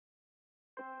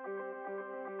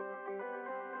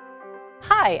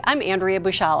Hi, I'm Andrea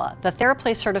Bushala, the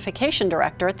Theraplay Certification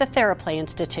Director at the Theraplay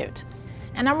Institute.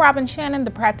 And I'm Robin Shannon, the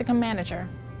Practicum Manager.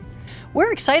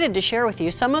 We're excited to share with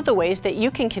you some of the ways that you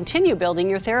can continue building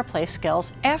your Theraplay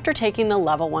skills after taking the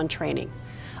Level 1 training.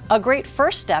 A great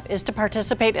first step is to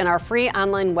participate in our free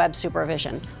online web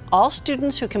supervision. All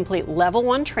students who complete Level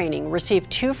 1 training receive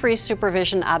 2 free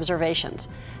supervision observations.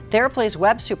 Theraplay's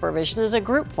web supervision is a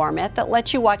group format that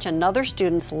lets you watch another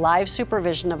student's live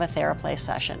supervision of a Theraplay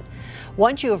session.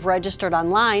 Once you have registered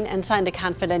online and signed a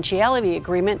confidentiality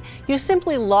agreement, you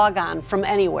simply log on from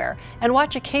anywhere and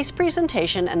watch a case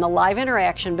presentation and the live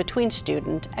interaction between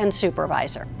student and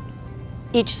supervisor.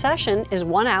 Each session is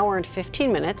 1 hour and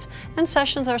 15 minutes, and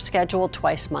sessions are scheduled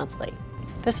twice monthly.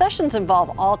 The sessions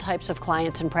involve all types of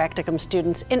clients and practicum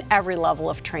students in every level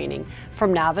of training,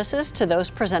 from novices to those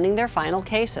presenting their final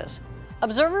cases.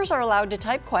 Observers are allowed to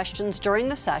type questions during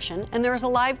the session, and there is a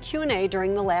live Q&A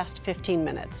during the last 15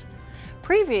 minutes.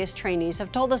 Previous trainees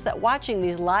have told us that watching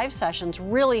these live sessions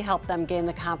really helped them gain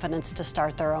the confidence to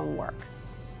start their own work.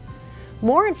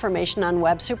 More information on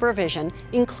web supervision,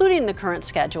 including the current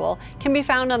schedule, can be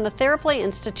found on the Theraplay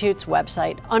Institute's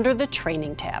website under the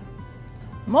Training tab.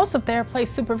 Most of Theraplay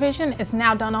supervision is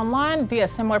now done online via a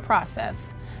similar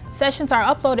process. Sessions are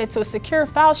uploaded to a secure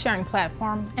file sharing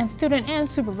platform, and student and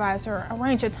supervisor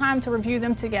arrange a time to review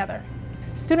them together.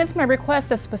 Students may request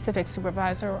a specific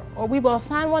supervisor, or we will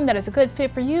assign one that is a good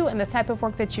fit for you and the type of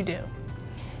work that you do.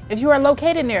 If you are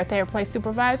located near a Theraplay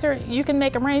supervisor, you can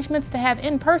make arrangements to have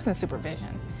in-person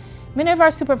supervision. Many of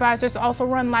our supervisors also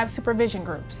run live supervision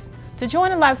groups. To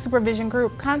join a live supervision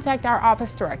group, contact our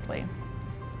office directly.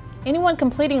 Anyone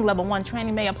completing Level 1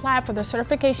 training may apply for the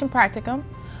certification practicum.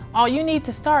 All you need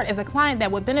to start is a client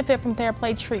that would benefit from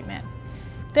Theraplay treatment.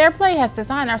 Theraplay has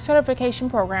designed our certification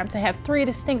program to have 3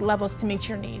 distinct levels to meet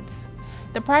your needs.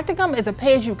 The practicum is a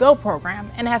pay-as-you-go program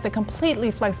and has a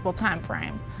completely flexible time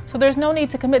frame, so there's no need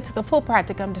to commit to the full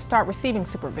practicum to start receiving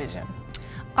supervision.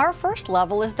 Our first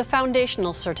level is the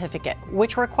Foundational Certificate,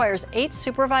 which requires 8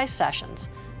 supervised sessions.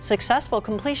 Successful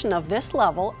completion of this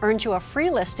level earns you a free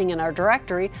listing in our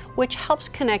directory, which helps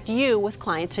connect you with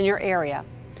clients in your area.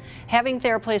 Having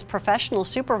Theraplay's professional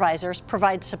supervisors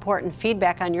provide support and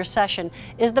feedback on your session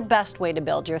is the best way to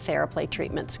build your Theraplay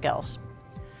treatment skills.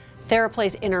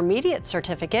 Theraplay's Intermediate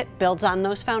Certificate builds on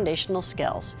those foundational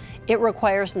skills. It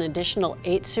requires an additional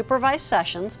 8 supervised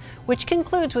sessions, which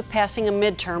concludes with passing a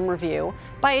midterm review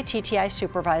by a TTI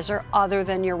supervisor other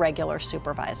than your regular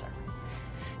supervisor.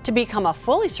 To become a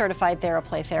fully certified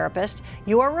Theraplay therapist,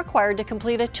 you are required to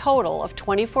complete a total of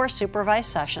 24 supervised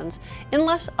sessions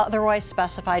unless otherwise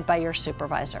specified by your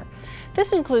supervisor.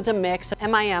 This includes a mix of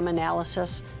MIM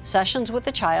analysis, sessions with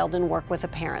the child, and work with the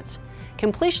parents.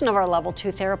 Completion of our Level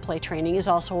 2 Theraplay training is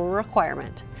also a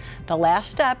requirement. The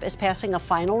last step is passing a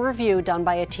final review done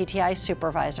by a TTI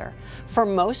supervisor. For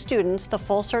most students, the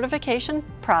full certification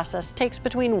process takes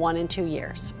between 1 and 2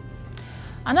 years.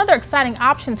 Another exciting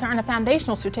option to earn a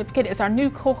foundational certificate is our new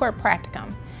cohort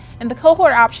practicum. In the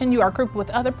cohort option, you are grouped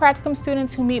with other practicum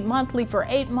students who meet monthly for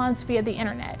 8 months via the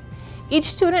internet. Each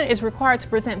student is required to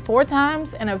present 4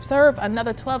 times and observe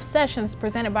another 12 sessions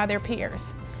presented by their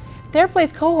peers.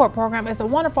 Theraplay's cohort program is a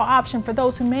wonderful option for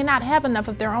those who may not have enough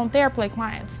of their own Theraplay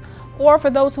clients, or for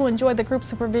those who enjoy the group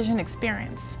supervision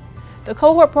experience. The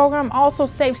cohort program also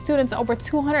saves students over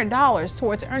 $200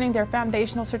 towards earning their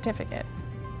foundational certificate.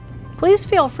 Please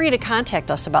feel free to contact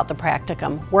us about the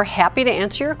practicum. We're happy to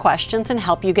answer your questions and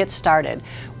help you get started.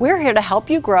 We're here to help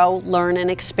you grow, learn, and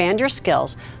expand your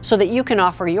skills so that you can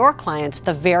offer your clients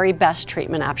the very best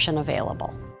treatment option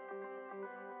available.